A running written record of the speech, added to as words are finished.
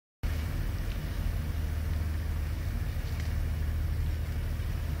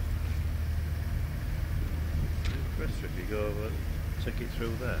go take it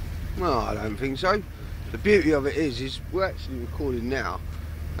through there? Well, I don't think so. The beauty of it is we're actually recording now,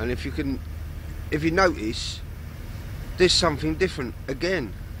 and if you notice, there's something different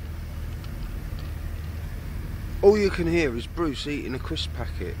again. All you can hear is Bruce eating a crisp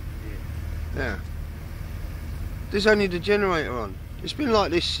packet. Yeah. There's only the generator on. It's been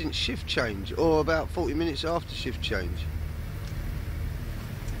like this since shift change, or about 40 minutes after shift change.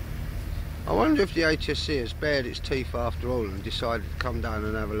 I wonder if the HSE has bared its teeth after all and decided to come down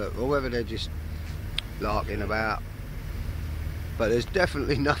and have a look, or whether they're just larking about. But there's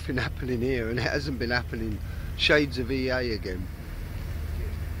definitely nothing happening here, and it hasn't been happening shades of EA again.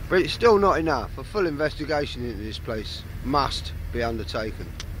 But it's still not enough. A full investigation into this place must be undertaken.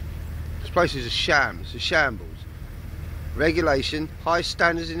 This place is a sham, it's a shambles. Regulation, high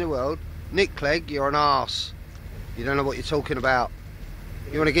standards in the world. Nick Clegg, you're an arse. You don't know what you're talking about.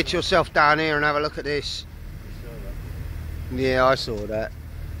 You want to get yourself down here and have a look at this? Yeah, I saw that.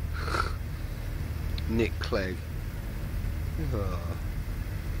 Nick Clegg. Oh,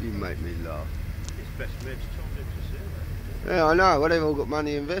 you make me laugh. His best mates told him to say that. Yeah, I know. Well, they've all got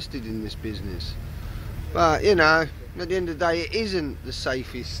money invested in this business. But, you know, at the end of the day, it isn't the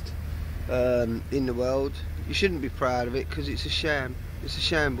safest in the world. You shouldn't be proud of it because it's a sham. It's a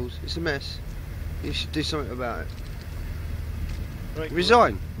shambles. It's a mess. You should do something about it. Right,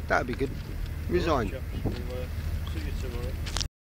 Resign. That'd be good. Resign. Right, chaps, we'll see you tomorrow.